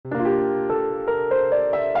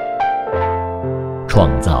创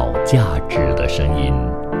造价值的声音。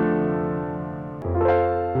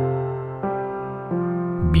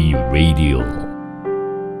Be Radio。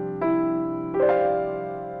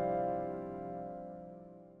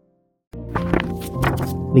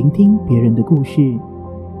聆听别人的故事，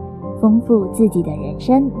丰富自己的人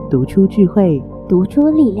生，读出智慧，读出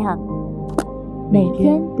力量。每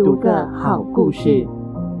天读个好故事。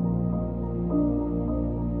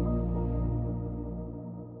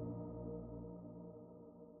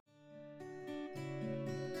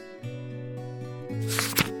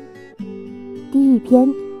第一篇，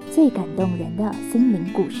最感动人的心灵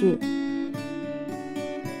故事。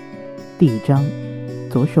第一章，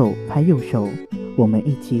左手拍右手，我们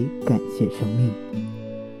一起感谢生命。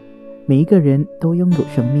每一个人都拥有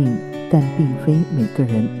生命，但并非每个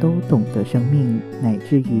人都懂得生命，乃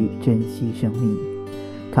至于珍惜生命。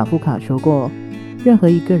卡夫卡说过，任何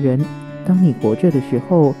一个人，当你活着的时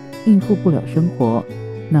候应付不了生活，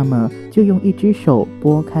那么就用一只手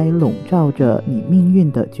拨开笼罩着你命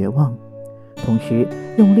运的绝望，同时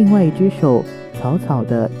用另外一只手草草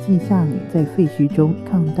地记下你在废墟中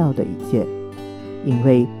看到的一切，因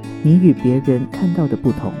为你与别人看到的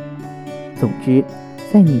不同。总之，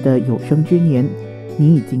在你的有生之年，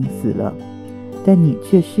你已经死了，但你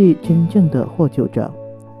却是真正的获救者。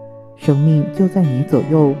生命就在你左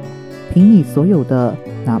右，凭你所有的，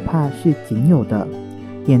哪怕是仅有的，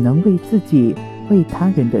也能为自己、为他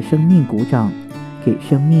人的生命鼓掌，给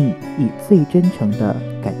生命以最真诚的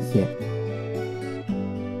感谢。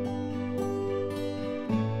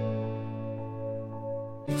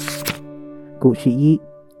故事一，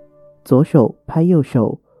左手拍右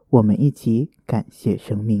手，我们一起感谢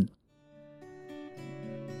生命。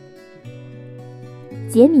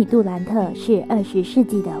杰米·杜兰特是20世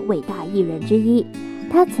纪的伟大艺人之一，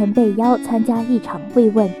他曾被邀参加一场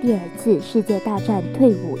慰问第2次世界大战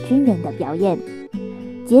退伍军人的表演。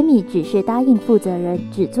杰米只是答应负责人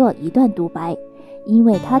只做一段独白，因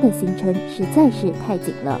为他的行程实在是太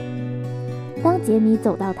紧了。当杰米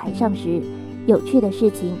走到台上时，有趣的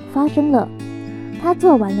事情发生了。他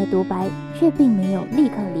做完了独白，却并没有立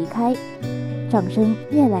刻离开。掌声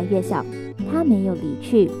越来越响，他没有离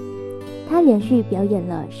去。他连续表演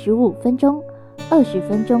了15分钟、20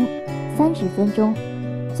分钟、30分钟，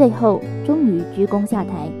最后终于鞠躬下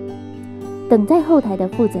台。等在后台的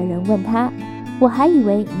负责人问他：“我还以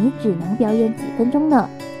为你只能表演几分钟呢，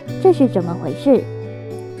这是怎么回事？”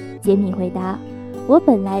杰米回答：“我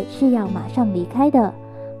本来是要马上离开的，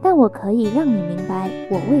但我可以让你明白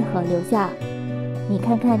我为何留下。你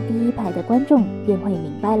看看第一排的观众便会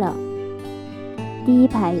明白了。”第一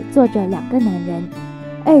排坐着2个男人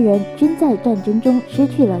，2人均在战争中失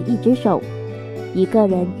去了一只手，一个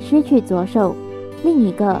人失去左手，另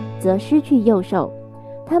一个则失去右手，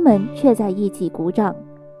他们却在一起鼓掌。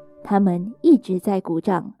他们一直在鼓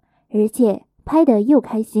掌，而且拍得又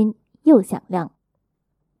开心又响亮。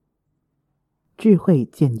智慧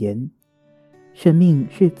谏言：生命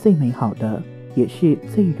是最美好的，也是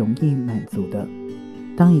最容易满足的。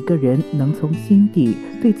当一个人能从心底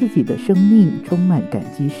对自己的生命充满感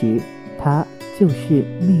激时，他就是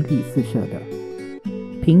魅力四射的。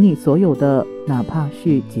凭你所有的，哪怕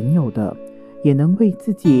是仅有的，也能为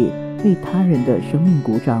自己、为他人的生命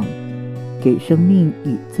鼓掌，给生命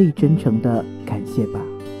以最真诚的感谢吧。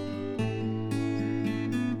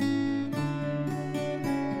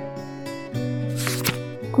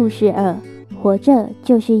故事2，活着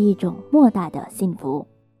就是一种莫大的幸福。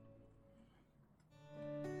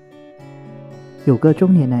有个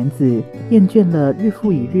中年男子厌倦了日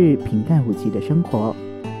复一日平淡无奇的生活，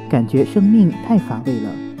感觉生命太乏味了。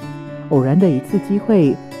偶然的一次机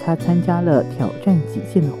会，他参加了挑战极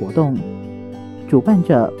限的活动。主办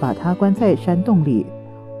者把他关在山洞里，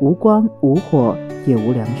无光无火也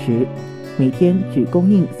无粮食，每天只供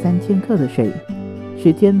应3000克的水，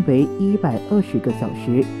时间为120个小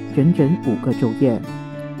时，整整5个昼夜。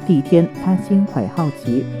第一天他心怀好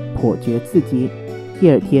奇，颇觉刺激。第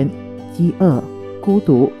二天饥饿、孤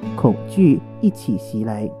独、恐惧一起袭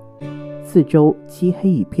来，四周漆黑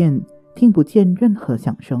一片，听不见任何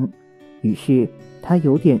响声。于是他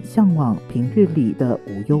有点向往平日里的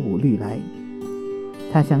无忧无虑来。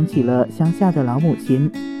他想起了乡下的老母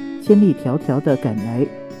亲，千里迢迢地赶来，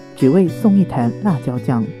只为送一坛辣椒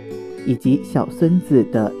酱，以及小孙子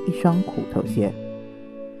的一双虎头鞋。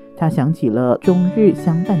他想起了终日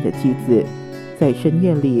相伴的妻子，在深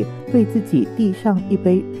夜里为自己递上一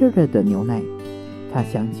杯热热的牛奶。他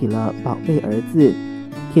想起了宝贝儿子，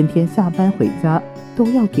天天下班回家都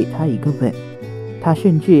要给他一个吻。他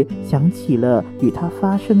甚至想起了与他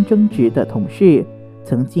发生争执的同事，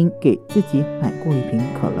曾经给自己买过一瓶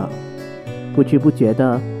可乐。不知不觉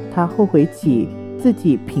的，他后悔起自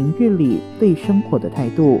己平日里对生活的态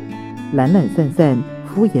度，懒懒散散、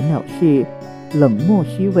敷衍了事、冷漠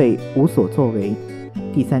虚伪、无所作为。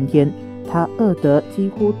第3天，他饿得几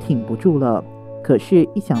乎挺不住了，可是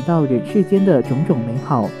一想到人世间的种种美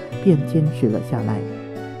好，便坚持了下来。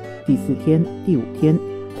第4天、第5天，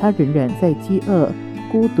他仍然在饥饿、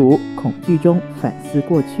孤独、恐惧中反思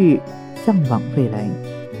过去，向往未来。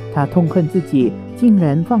他痛恨自己竟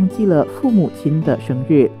然忘记了父母亲的生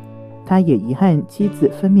日，他也遗憾妻子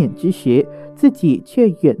分娩之时，自己却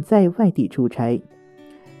远在外地出差。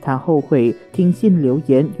他后悔听信流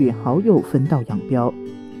言与好友分道扬镳，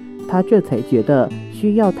他这才觉得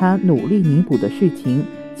需要他努力弥补的事情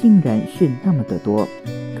竟然是那么的多。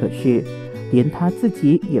可是连他自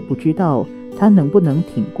己也不知道他能不能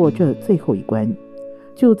挺过这最后一关。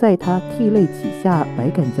就在他涕泪几下、百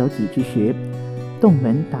感交集之时，洞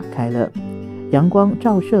门打开了，阳光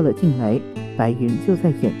照射了进来，白云就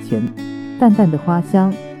在眼前，淡淡的花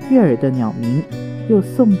香，悦耳的鸟鸣，又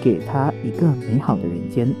送给他一个美好的人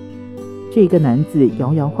间。这个男子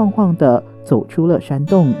摇摇晃晃地走出了山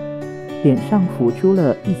洞，脸上浮出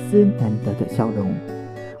了一丝难得的笑容。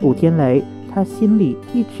5天来，他心里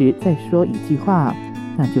一直在说一句话，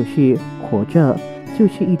那就是活着就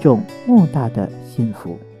是一种莫大的幸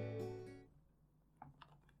福。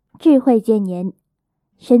智慧谏言：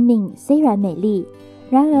生命虽然美丽，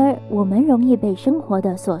然而我们容易被生活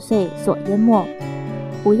的琐碎所淹没。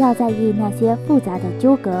不要在意那些复杂的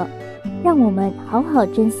纠葛，让我们好好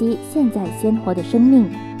珍惜现在鲜活的生命，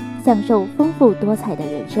享受丰富多彩的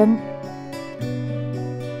人生。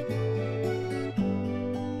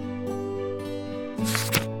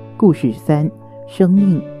故事3：生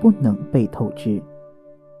命不能被透支。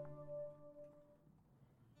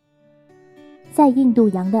在印度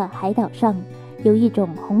洋的海岛上，有一种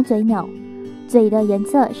红嘴鸟，嘴的颜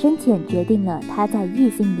色深浅决定了它在异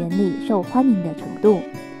性眼里受欢迎的程度。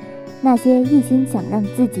那些一心想让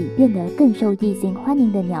自己变得更受异性欢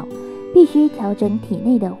迎的鸟，必须调整体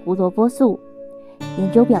内的胡萝卜素。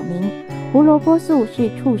研究表明，胡萝卜素是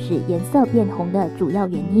促使颜色变红的主要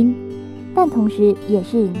原因，但同时也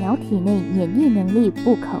是鸟体内免疫能力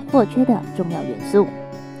不可或缺的重要元素。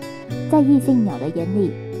在异性鸟的眼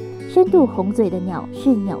里，深度红嘴的鸟是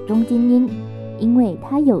鸟中精英，因为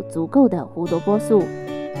它有足够的胡萝卜素。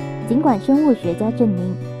尽管生物学家证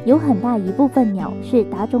明有很大一部分鸟是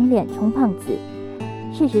打肿脸充胖子，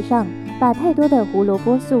事实上，把太多的胡萝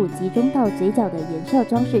卜素集中到嘴角的颜色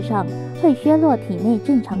装饰上，会削弱体内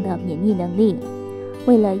正常的免疫能力。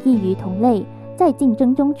为了异于同类，在竞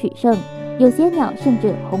争中取胜，有些鸟甚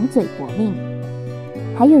至红嘴搏命。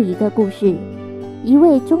还有一个故事，一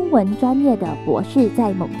位中文专业的博士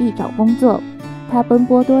在某地找工作，他奔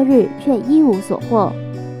波多日却一无所获，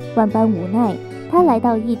万般无奈，他来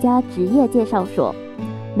到一家职业介绍所，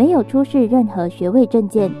没有出示任何学位证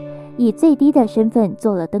件，以最低的身份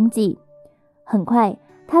做了登记。很快，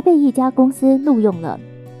他被一家公司录用了，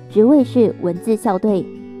职位是文字校对。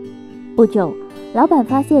不久，老板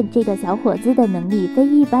发现这个小伙子的能力非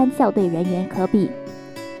一般校对人员可比。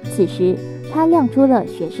此时，他亮出了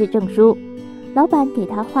学士证书，老板给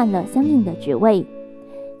他换了相应的职位。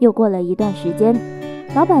又过了一段时间，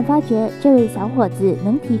老板发觉这位小伙子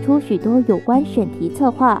能提出许多有关选题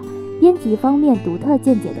策划、编辑方面独特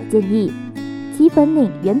见解的建议，其本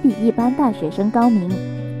领远比一般大学生高明。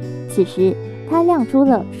此时，他亮出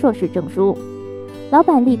了硕士证书，老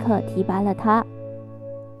板立刻提拔了他。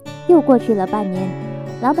又过去了半年，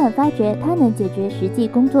老板发觉他能解决实际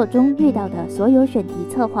工作中遇到的所有选题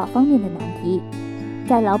策划方面的难题。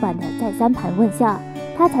在老板的再三盘问下，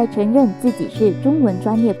他才承认自己是中文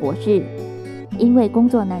专业博士。因为工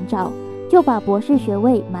作难找，就把博士学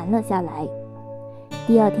位瞒了下来。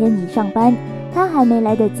第2天一上班，他还没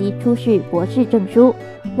来得及出示博士证书，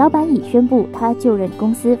老板已宣布他就任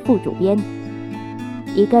公司副主编。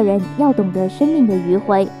一个人要懂得生命的迂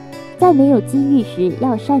回，在没有机遇时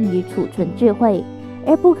要善于储存智慧，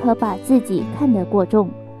而不可把自己看得过重。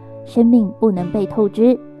生命不能被透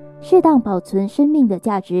支，适当保存生命的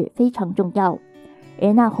价值非常重要。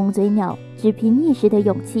而那红嘴鸟只凭一时的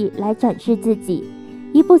勇气来展示自己，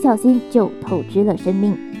一不小心就透支了生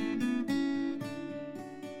命。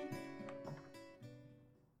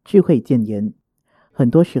智慧谏言：很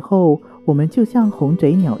多时候，我们就像红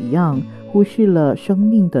嘴鸟一样，忽视了生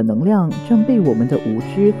命的能量正被我们的无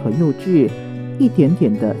知和幼稚一点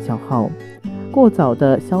点的消耗，过早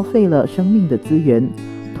的消费了生命的资源，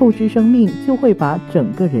透支生命就会把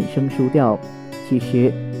整个人生输掉。其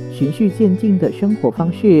实，循序渐进的生活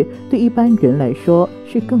方式对一般人来说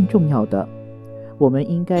是更重要的。我们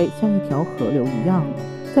应该像一条河流一样，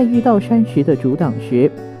在遇到山石的阻挡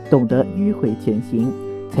时，懂得迂回前行，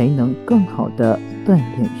才能更好地锻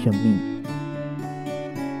炼生命。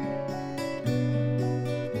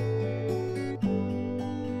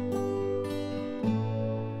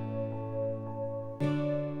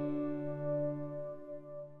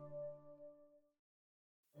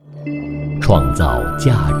创造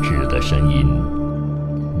价值的声音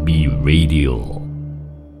 ，Be Radio。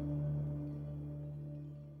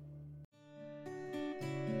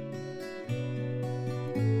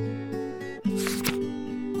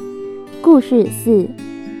故事4：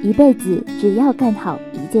一辈子只要干好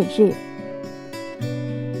一件事。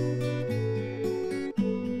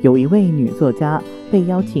有一位女作家被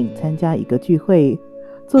邀请参加一个聚会，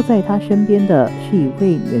坐在她身边的是一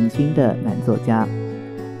位年轻的男作家。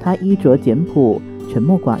他衣着简朴，沉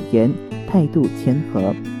默寡言，态度谦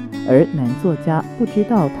和，而男作家不知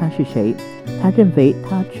道他是谁，他认为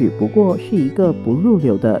他只不过是一个不入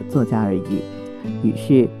流的作家而已。于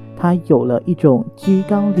是他有了一种居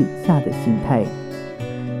高临下的心态。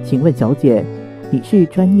请问小姐，你是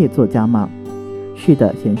专业作家吗？是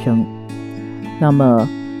的，先生。那么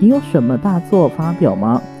你有什么大作发表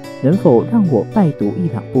吗？能否让我拜读一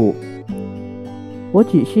两部？我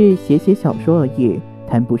只是写小说而已，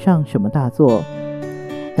谈不上什么大作。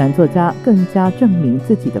男作家更加证明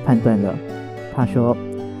自己的判断了。他说：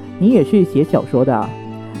你也是写小说的啊？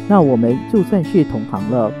那我们就算是同行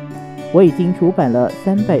了。我已经出版了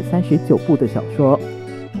339部的小说，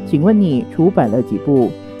请问你出版了几部？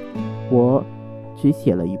我只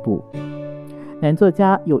写了1部。男作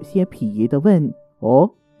家有些鄙夷地问：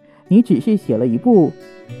哦，你只是写了1部？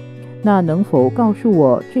那能否告诉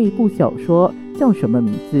我这一部小说叫什么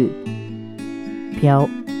名字？飘。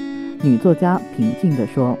女作家平静地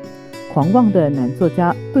说。狂妄的男作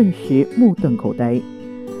家顿时目瞪口呆。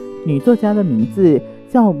女作家的名字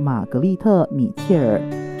叫玛格丽特·米切尔，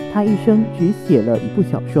她一生只写了1部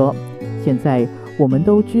小说，现在我们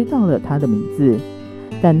都知道了她的名字，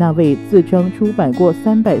但那位自称出版过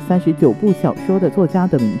339部小说的作家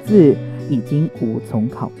的名字已经无从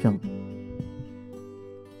考证。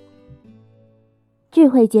智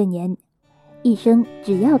慧谏言：一生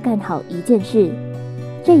只要干好一件事，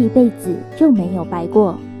这一辈子就没有白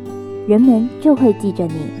过，人们就会记着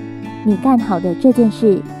你，你干好的这件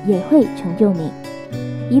事也会成就你。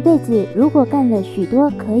一辈子如果干了许多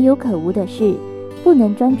可有可无的事，不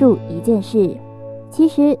能专注一件事，其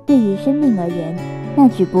实对于生命而言，那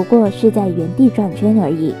只不过是在原地转圈而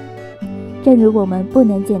已。正如我们不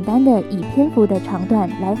能简单的以篇幅的长短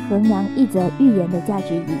来衡量一则寓言的价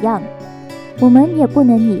值一样，我们也不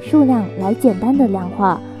能以数量来简单的量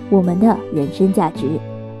化我们的人生价值。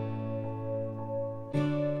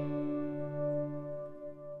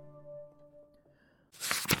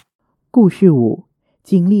故事5：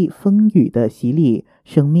经历风雨的洗礼，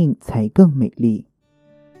生命才更美丽。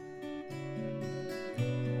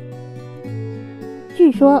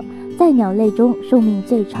据说在鸟类中寿命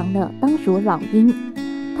最长的当属老鹰，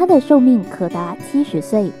它的寿命可达70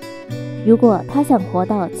岁。如果它想活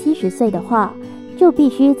到70岁的话，就必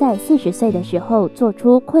须在40岁的时候做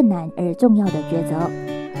出困难而重要的抉择。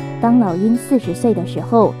当老鹰40岁的时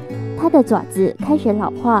候，它的爪子开始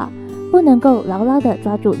老化，不能够牢牢地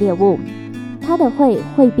抓住猎物，它的喙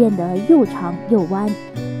会变得又长又弯，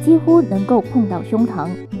几乎能够碰到胸膛。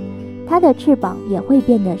它的翅膀也会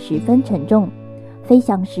变得十分沉重，飞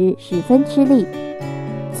翔时十分吃力。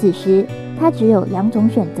此时它只有2种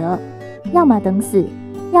选择，要么等死，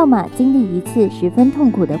要么经历一次十分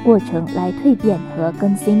痛苦的过程来蜕变和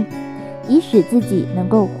更新，以使自己能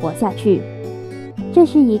够活下去。这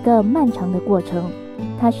是一个漫长的过程，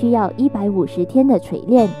它需要150天的锤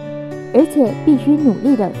炼，而且必须努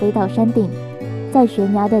力地飞到山顶，在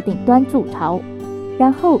悬崖的顶端筑巢，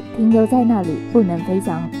然后停留在那里不能飞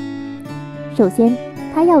翔。首先，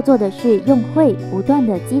他要做的是用喙不断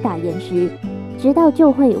地击打岩石，直到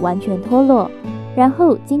旧喙完全脱落，然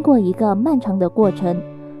后经过一个漫长的过程，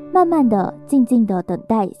慢慢地、静静地等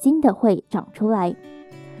待新的喙长出来。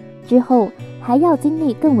之后还要经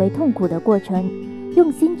历更为痛苦的过程，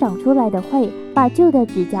用新长出来的喙把旧的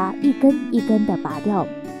指甲一根一根地拔掉。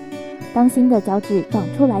当新的脚趾长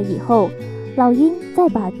出来以后，老鹰再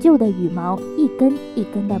把旧的羽毛一根一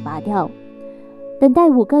根地拔掉，等待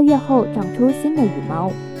5个月后长出新的羽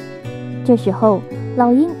毛。这时候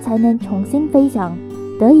老鹰才能重新飞翔，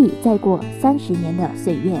得以再过30年的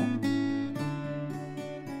岁月。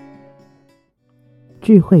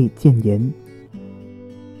智慧谏言：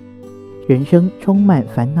人生充满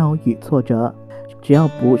烦恼与挫折，只要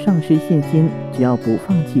不丧失信心，只要不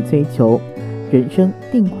放弃追求，人生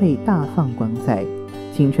定会大放光彩，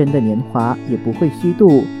青春的年华也不会虚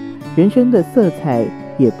度，人生的色彩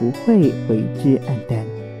也不会为之黯淡。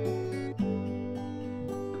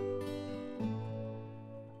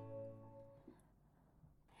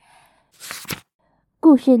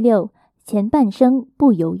故事6：前半生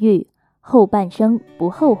不犹豫，后半生不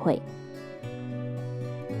后悔。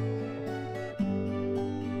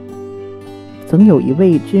曾有一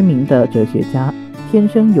位知名的哲学家，天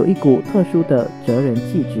生有一股特殊的哲人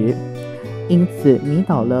气质，因此迷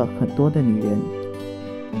倒了很多的女人。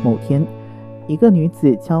某天，一个女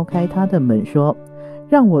子敲开他的门说：“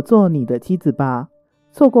让我做你的妻子吧，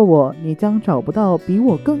错过我，你将找不到比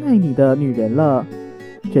我更爱你的女人了。”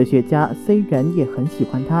哲学家虽然也很喜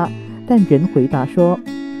欢她，但仍回答说：“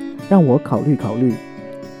让我考虑考虑。”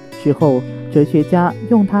事后，哲学家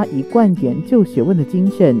用他一贯研究学问的精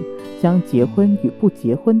神，将结婚与不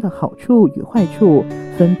结婚的好处与坏处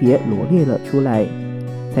分别罗列了出来，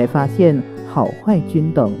才发现好坏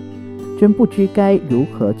均等，真不知该如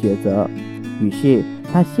何抉择。于是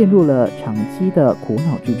他陷入了长期的苦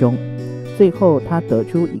恼之中。最后他得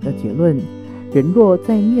出一个结论：人若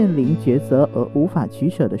在面临抉择而无法取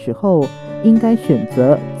舍的时候，应该选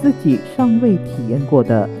择自己尚未体验过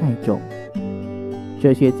的爱种。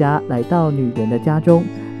哲学家来到女人的家中，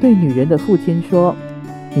对女人的父亲说：“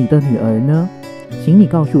你的女儿呢？请你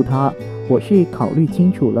告诉她，我是考虑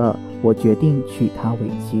清楚了，我决定娶她为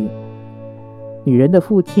妻。”女人的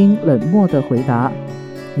父亲冷漠地回答：“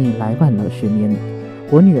你来晚了10年，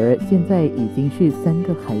我女儿现在已经是3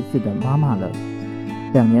个孩子的妈妈了。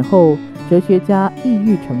”2年后，哲学家抑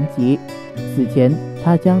郁成疾，死前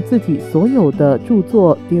他将自己所有的著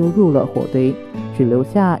作丢入了火堆，只留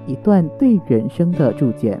下一段对人生的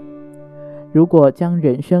注解：如果将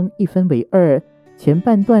人生一分为2，前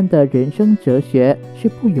半段的人生哲学是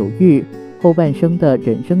不犹豫，后半生的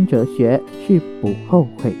人生哲学是不后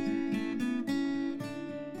悔。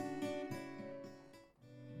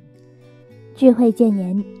智慧谏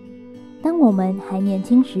言：当我们还年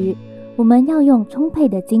轻时，我们要用充沛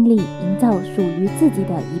的精力营造属于自己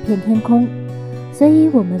的一片天空，所以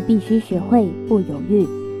我们必须学会不犹豫。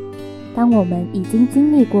当我们已经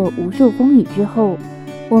经历过无数风雨之后，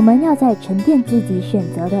我们要在沉淀自己选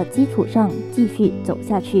择的基础上继续走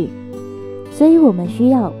下去，所以我们需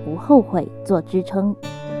要不后悔做支撑。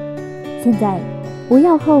现在，不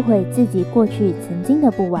要后悔自己过去曾经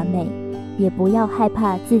的不完美，也不要害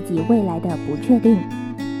怕自己未来的不确定，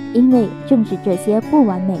因为正是这些不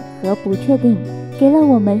完美和不确定，给了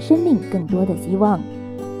我们生命更多的希望。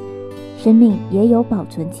生命也有保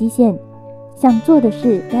存期限，想做的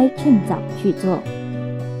事该趁早去做。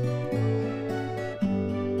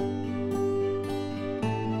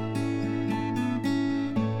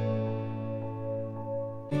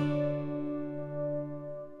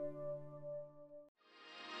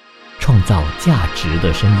创造价值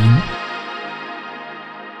的声音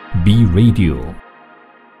 ，B Radio。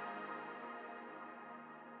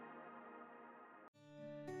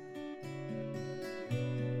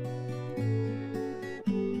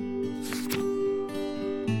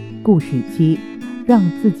故事7：让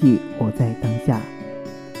自己活在当下。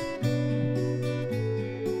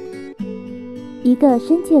一个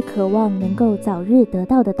深切渴望能够早日得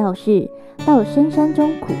到的道士，到深山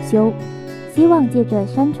中苦修，希望借着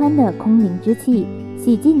山川的空灵之气，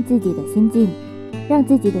洗净自己的心境，让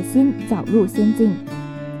自己的心早入仙境。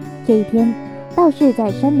这一天，道士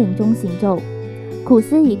在山林中行走，苦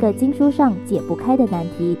思一个经书上解不开的难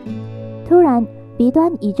题。突然，鼻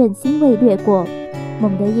端一阵腥味掠过，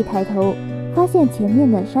猛地一抬头，发现前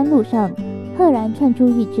面的山路上赫然窜出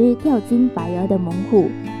一只吊睛白额的猛虎，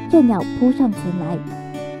正要扑上前来。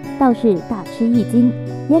道士大吃一惊，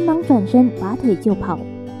连忙转身拔腿就跑。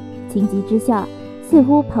情急之下，似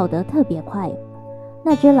乎跑得特别快。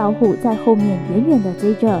那只老虎在后面远远地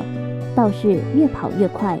追着，道士越跑越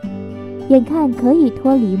快，眼看可以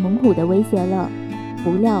脱离猛虎的威胁了，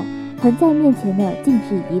不料横在面前的竟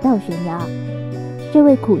是一道悬崖。这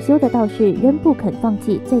位苦修的道士仍不肯放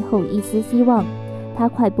弃最后一丝希望，他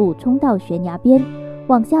快步冲到悬崖边，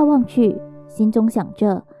往下望去，心中想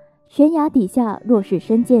着，悬崖底下若是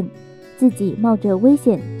深涧，自己冒着危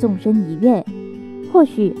险纵身一跃，或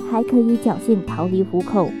许还可以侥幸逃离虎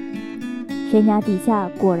口。悬崖底下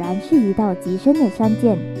果然是一道极深的山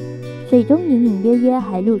涧，水中隐隐约约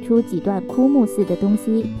还露出几段枯木似的东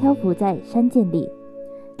西漂浮在山涧里。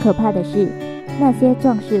可怕的是，那些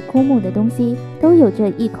壮实枯木的东西都有着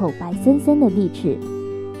一口白森森的利齿。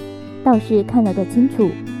道士看了个清楚，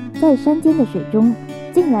在山间的水中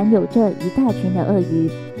竟然有着一大群的鳄鱼。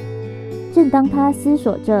正当他思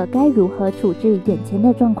索着该如何处置眼前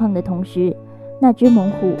的状况的同时，那只猛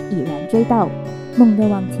虎已然追到，猛地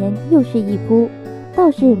往前又是一扑。道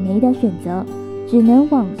士没得选择，只能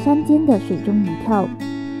往山间的水中一跳，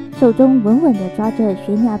手中稳稳地抓着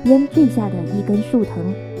悬崖边坠下的一根树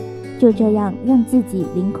藤，就这样让自己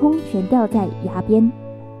凌空悬吊在崖边。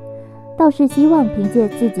倒是希望凭借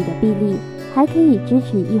自己的臂力还可以支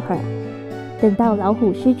持一会儿，等到老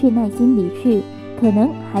虎失去耐心离去，可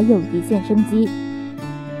能还有一线生机。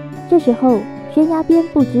这时候悬崖边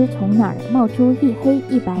不知从哪儿冒出一黑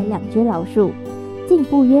一白两只老鼠，竟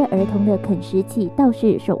不约而同地啃食起道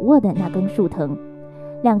士手握的那根树藤。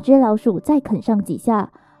两只老鼠再啃上几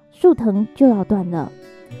下，树藤就要断了，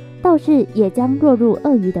道士也将落入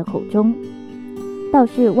鳄鱼的口中。道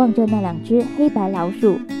士望着那两只黑白老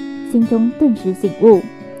鼠，心中顿时醒悟，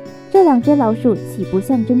这两只老鼠岂不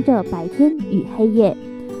象征着白天与黑夜，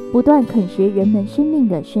不断啃食人们生命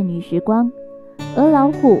的剩余时光，而老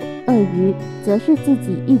虎、鳄鱼则是自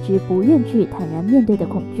己一直不愿去坦然面对的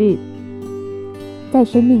恐惧。在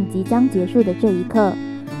生命即将结束的这一刻，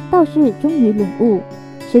道士终于领悟，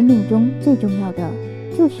生命中最重要的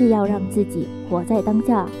就是要让自己活在当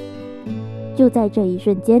下。就在这一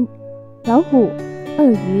瞬间，老虎、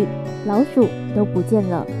鳄鱼、老鼠都不见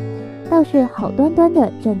了，道士好端端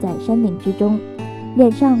地站在山林之中，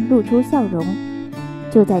脸上露出笑容，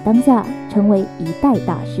就在当下成为一代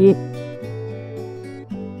大师。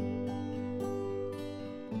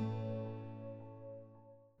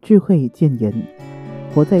智慧谏言：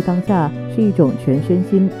活在当下是一种全身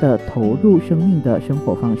心的投入生命的生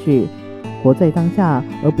活方式。活在当下，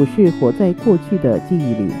而不是活在过去的记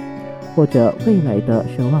忆里，或者未来的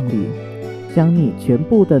奢望里。将你全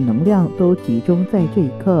部的能量都集中在这一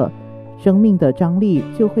刻，生命的张力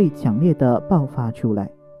就会强烈的爆发出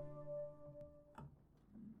来。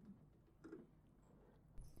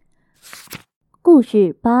故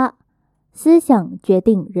事8：思想决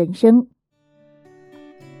定人生。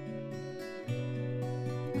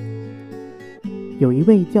有一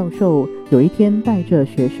位教授有一天带着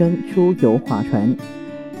学生出游划船，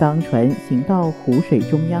当船行到湖水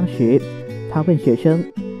中央时，他问学生，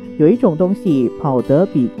有一种东西跑得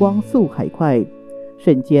比光速还快，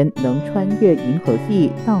瞬间能穿越银河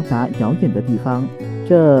系到达遥远的地方，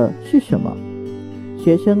这是什么？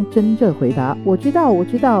学生争着回答，我知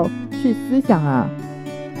道，是思想啊。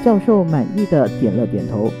教授满意的点了点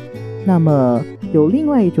头。那么有另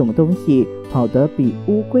外一种东西跑得比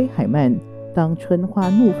乌龟还慢，当春花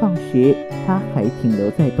怒放时，它还停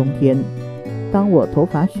留在冬天；当我头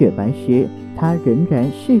发雪白时，它仍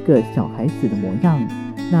然是个小孩子的模样，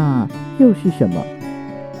那又是什么？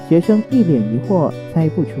学生一脸疑惑，猜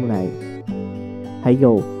不出来。还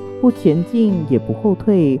有，不前进也不后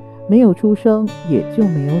退，没有出生也就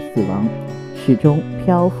没有死亡，始终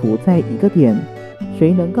漂浮在一个点，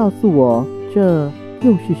谁能告诉我这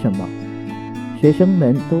又是什么？学生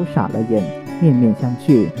们都傻了眼，面面相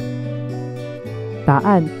觑。答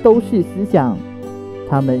案都是思想，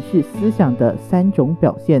它们是思想的3种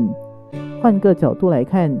表现。换个角度来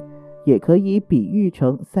看，也可以比喻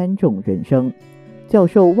成3种人生。教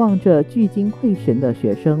授望着聚精会神的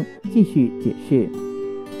学生，继续解释。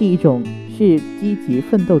第一种是积极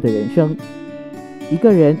奋斗的人生，一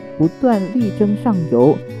个人不断力争上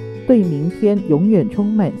游，对明天永远充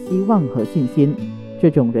满希望和信心。这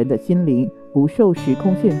种人的心灵不受时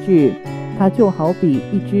空限制，他就好比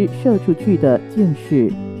一支射出去的箭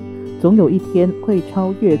矢，总有一天会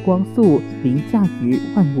超越光速，凌驾于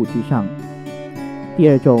万物之上。第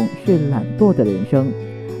二种是懒惰的人生，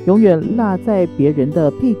永远落在别人的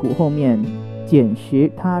屁股后面，捡拾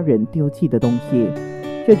他人丢弃的东西，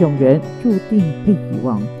这种人注定被遗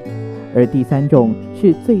忘。而第3种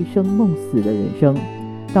是醉生梦死的人生，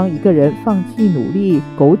当一个人放弃努力，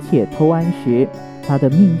苟且偷安时，他的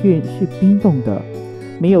命运是冰冻的，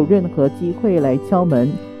没有任何机会来敲门，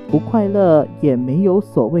不快乐也没有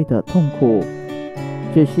所谓的痛苦。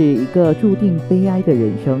这是一个注定悲哀的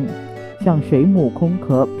人生，像水母空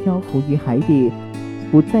壳漂浮于海底，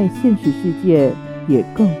不在现实世界，也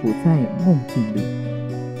更不在梦境里。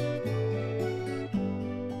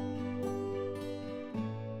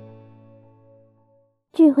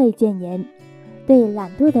智慧谏言：对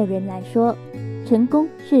懒惰的人来说，成功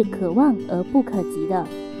是可望而不可及的，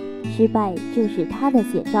失败就是他的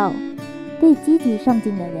写照。对积极上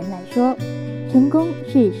进的人来说，成功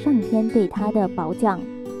是上天对他的褒奖，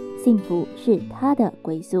幸福是他的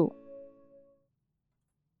归宿。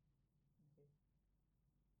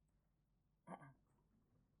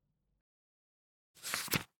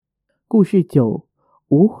故事9：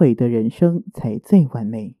无悔的人生才最完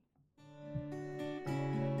美。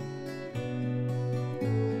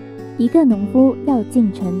一个农夫要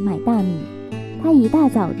进城买大米，他一大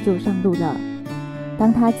早就上路了。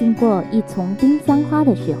当他经过一丛丁香花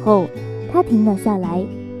的时候，他停了下来，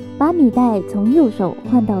把米袋从右手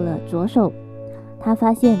换到了左手。他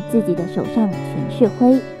发现自己的手上全是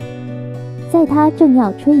灰，在他正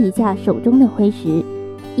要吹一下手中的灰时，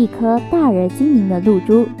一颗大而晶莹的露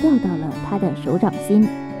珠掉到了他的手掌心。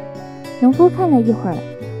农夫看了一会儿，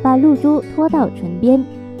把露珠拖到唇边。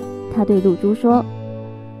他对露珠说：“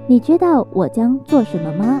你知道我将做什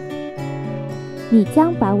么吗？你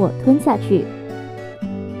将把我吞下去。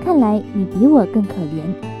看来你比我更可怜，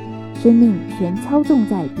生命全操纵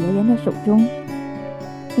在别人的手中。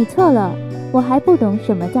你错了，我还不懂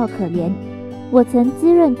什么叫可怜。我曾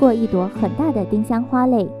滋润过一朵很大的丁香花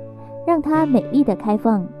蕾，让它美丽的开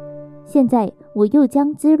放。现在我又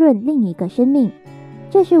将滋润另一个生命，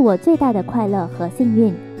这是我最大的快乐和幸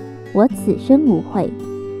运。我此生无悔。”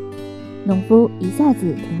农夫一下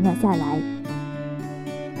子停了下来。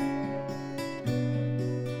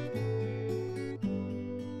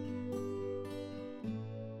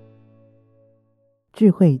智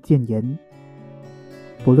慧谏言：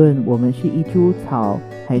不论我们是一株草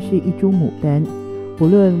还是一株牡丹，不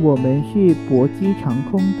论我们是搏击长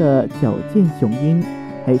空的矫健雄鹰，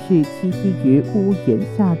还是栖息于屋檐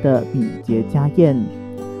下的敏捷家燕，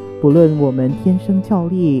不论我们天生俏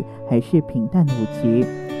丽还是平淡无奇，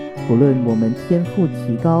不论我们天赋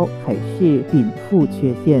奇高还是禀赋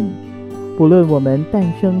缺陷，不论我们诞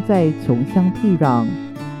生在穷乡僻壤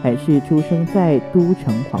还是出生在都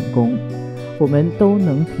城皇宫，我们都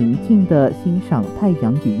能平静地欣赏太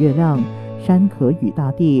阳与月亮，山河与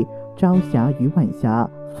大地，朝霞与晚霞，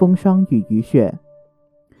风霜与雨雪。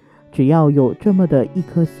只要有这么的一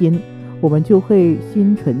颗心，我们就会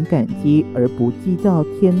心存感激而不计较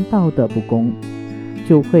天道的不公，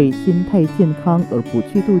就会心态健康而不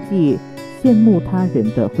去妒忌羡慕他人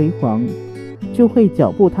的辉煌，就会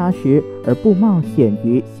脚步踏实而不冒险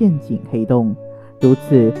于陷阱黑洞。如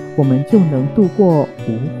此，我们就能度过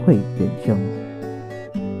无悔人生。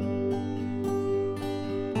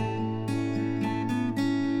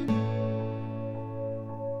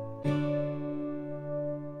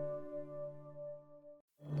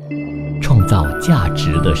创造价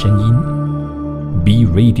值的声音 ，B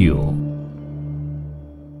Radio。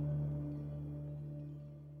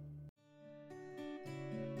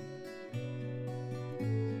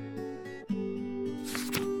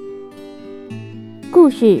故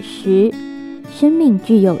事10：生命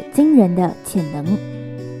具有惊人的潜能。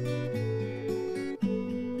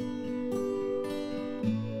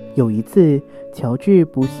有一次，乔治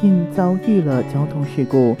不幸遭遇了交通事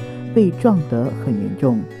故，被撞得很严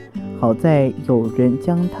重。好在有人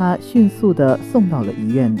将他迅速地送到了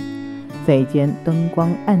医院。在一间灯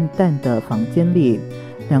光暗淡的房间里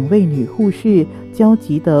，2位女护士焦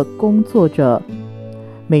急地工作着，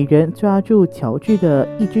每人抓住乔治的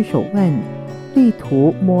一只手腕，力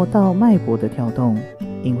图摸到脉搏的跳动，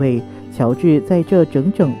因为乔治在这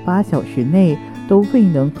整整8小时内都未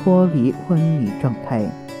能脱离昏迷状态。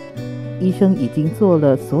医生已经做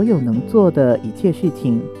了所有能做的一切事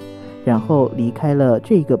情，然后离开了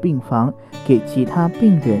这个病房，给其他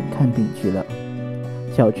病人看病去了。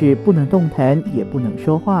乔治不能动弹，也不能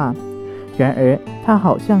说话，然而他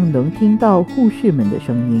好像能听到护士们的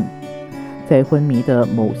声音。在昏迷的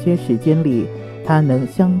某些时间里，他能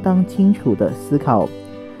相当清楚地思考。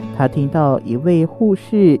他听到一位护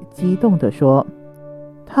士激动地说：“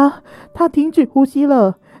他停止呼吸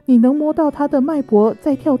了，你能摸到他的脉搏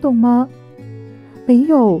在跳动吗？”“没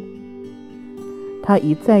有。”他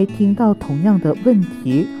一再听到同样的问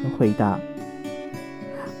题和回答。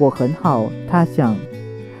“我很好。”他想，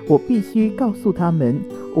我必须告诉他们，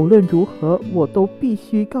无论如何我都必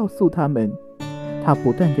须告诉他们。他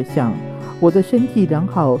不断地想，我的身体良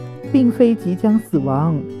好，并非即将死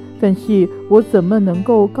亡，但是我怎么能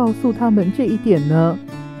够告诉他们这一点呢？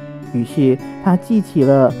于是他记起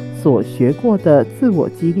了所学过的自我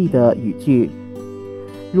激励的语句：“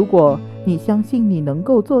如果你相信你能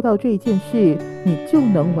够做到这件事，你就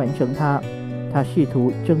能完成它。”他试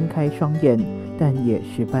图睁开双眼，但也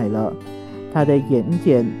失败了。他的眼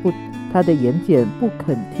睑不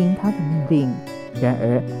肯听他的命令，然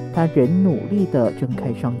而他仍努力地睁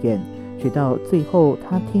开双眼，直到最后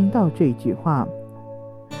他听到这句话：“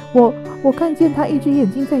我看见他一只眼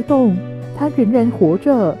睛在动，他仍然活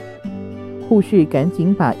着。”护士赶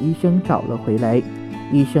紧把医生找了回来。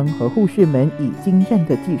医生和护士们以精湛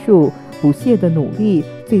的技术、不懈的努力，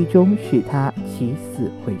最终使他起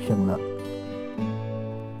死回生了。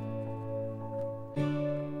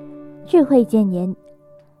智慧谏言：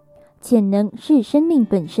潜能是生命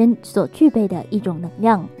本身所具备的一种能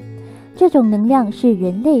量，这种能量是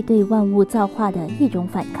人类对万物造化的一种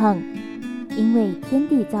反抗。因为天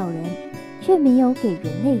地造人，却没有给人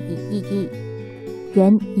类以意义。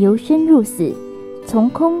人由生入死，从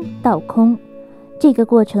空到空，这个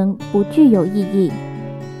过程不具有意义，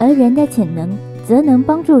而人的潜能则能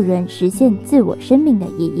帮助人实现自我生命的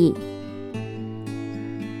意义。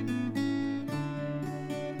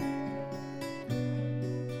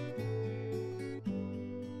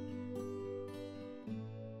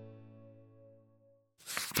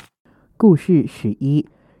故事11，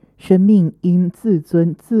生命因自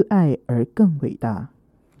尊自爱而更伟大。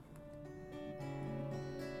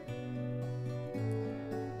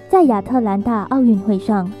在亚特兰大奥运会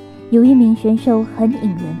上，有一名选手很引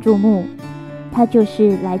人注目，他就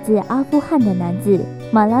是来自阿富汗的男子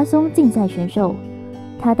马拉松竞赛选手。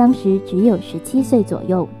他当时只有17岁左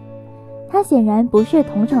右，他显然不是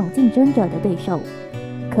同场竞争者的对手，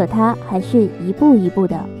可他还是一步一步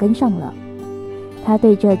地跟上了。他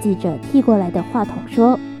对着记者递过来的话筒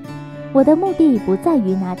说：“我的目的不在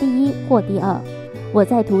于拿第一或第二，我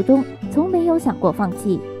在途中从没有想过放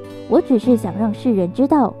弃，我只是想让世人知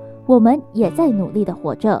道，我们也在努力地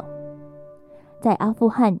活着。”在阿富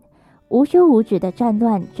汗，无休无止的战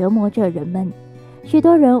乱折磨着人们，许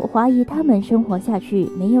多人怀疑他们生活下去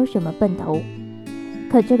没有什么奔头。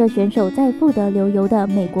可这个选手在富得流油的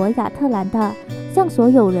美国亚特兰大，向所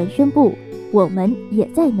有人宣布，我们也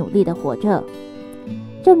在努力地活着。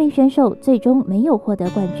这名选手最终没有获得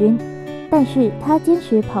冠军，但是他坚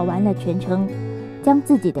持跑完了全程，将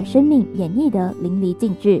自己的生命演绎得淋漓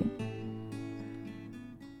尽致。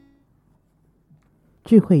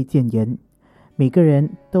智慧谏言：每个人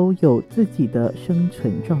都有自己的生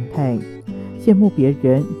存状态，羡慕别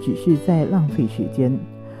人只是在浪费时间，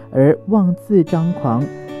而妄自张狂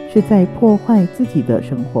是在破坏自己的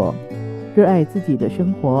生活。热爱自己的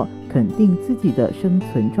生活，肯定自己的生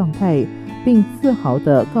存状态，并自豪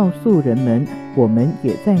地告诉人们，我们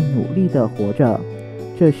也在努力地活着，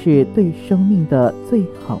这是对生命的最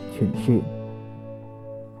好诠释。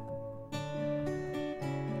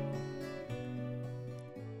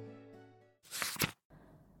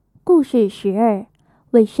故事12，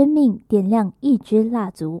为生命点亮一支蜡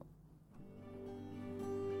烛。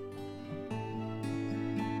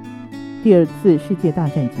第二次世界大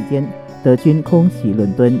战期间，德军空袭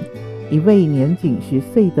伦敦，一位年仅10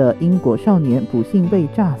岁的英国少年不幸被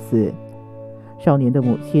炸死。少年的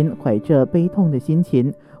母亲怀着悲痛的心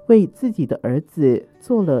情，为自己的儿子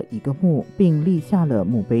做了一个墓，并立下了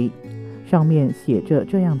墓碑，上面写着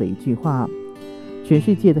这样的一句话：全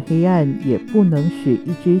世界的黑暗也不能使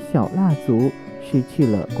一支小蜡烛失去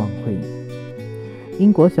了光辉。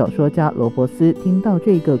英国小说家罗伯斯听到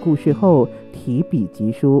这个故事后，提笔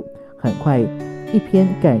疾书，很快一篇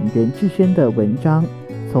感人至深的文章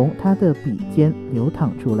从他的笔尖流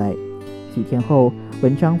淌出来。几天后，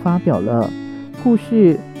文章发表了，故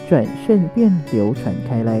事转瞬便流传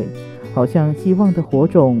开来，好像希望的火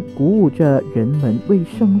种，鼓舞着人们为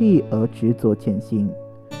胜利而执着前行。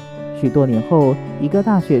许多年后，一个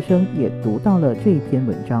大学生也读到了这篇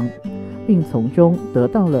文章，并从中得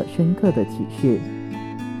到了深刻的启示。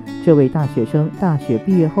这位大学生大学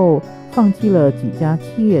毕业后，放弃了几家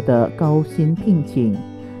企业的高薪聘请，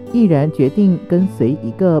毅然决定跟随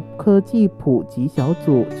一个科技普及小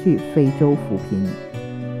组去非洲扶贫。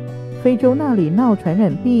非洲那里闹传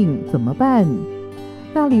染病怎么办？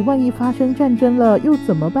那里万一发生战争了又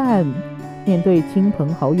怎么办？面对亲朋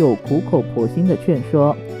好友苦口婆心的劝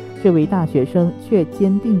说，这位大学生却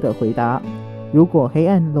坚定地回答：如果黑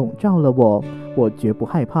暗笼罩了我，我绝不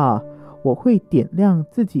害怕，我会点亮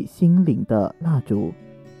自己心灵的蜡烛。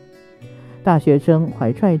大学生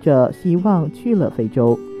怀揣着希望去了非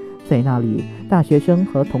洲，在那里，大学生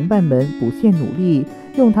和同伴们不懈努力，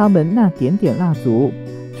用他们那点点蜡烛，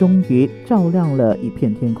终于照亮了一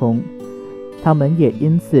片天空。他们也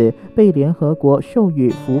因此被联合国授予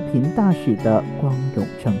扶贫大使的光荣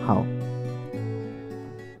称号。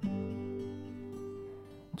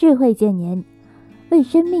智慧谏言：为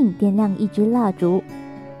生命点亮一支蜡烛，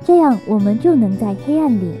这样我们就能在黑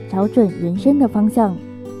暗里找准人生的方向。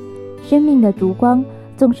生命的烛光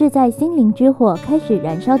总是在心灵之火开始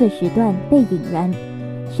燃烧的时段被引燃，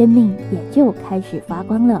生命也就开始发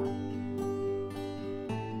光了。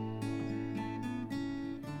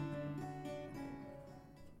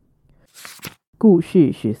故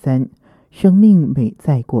事13，生命美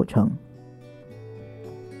在过程。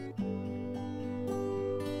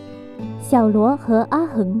小罗和阿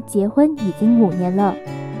恒结婚已经5年了。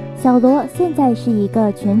小罗现在是一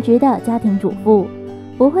个全职的家庭主妇，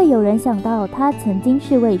不会有人想到她曾经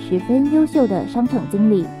是位十分优秀的商场经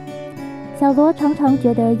理。小罗常常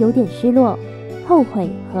觉得有点失落、后悔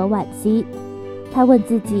和惋惜。他问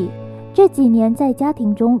自己，这几年在家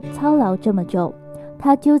庭中操劳这么久，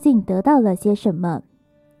他究竟得到了些什么？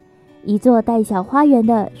一座带小花园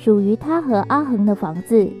的属于他和阿恒的房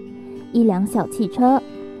子，一辆小汽车，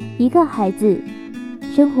一个孩子，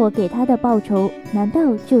生活给他的报酬难道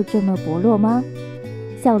就这么薄弱吗？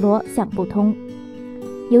小罗想不通。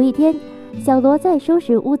有一天，小罗在收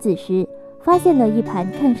拾屋子时，发现了一盘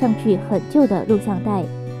看上去很旧的录像带。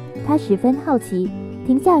他十分好奇，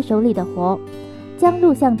停下手里的活，将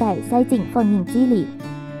录像带塞进放映机里。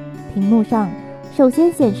屏幕上首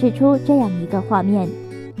先显示出这样一个画面：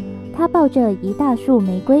他抱着一大束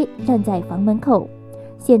玫瑰站在房门口，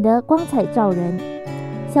显得光彩照人。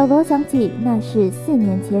小罗想起那是4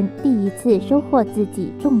年前第一次收获自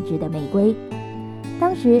己种植的玫瑰，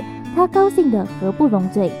当时他高兴得合不拢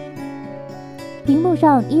嘴。屏幕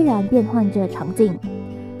上依然变换着场景，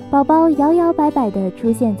宝宝摇摇摆摆地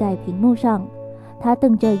出现在屏幕上，他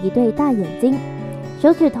瞪着一对大眼睛，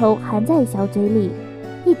手指头含在小嘴里，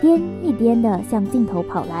一颠一颠地向镜头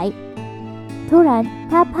跑来。突然，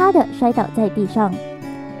他啪地摔倒在地上，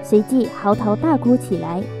随即嚎啕大哭起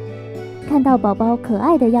来。看到宝宝可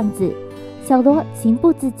爱的样子，小罗情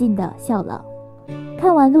不自禁地笑了。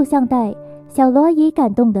看完录像带，小罗已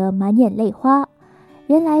感动得满眼泪花。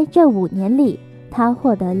原来这5年里，他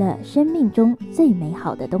获得了生命中最美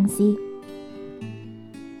好的东西。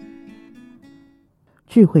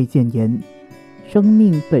智慧谏言：生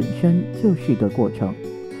命本身就是个过程，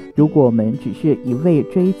如果我们只是一味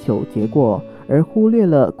追求结果，而忽略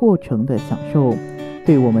了过程的享受，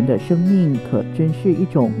对我们的生命可真是一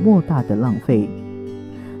种莫大的浪费。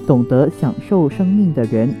懂得享受生命的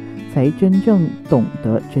人，才真正懂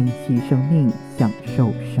得珍惜生命，享受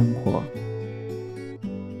生活。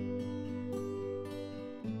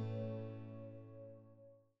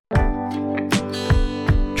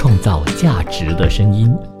创造价值的声音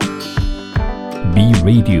 ，B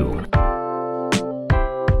Radio。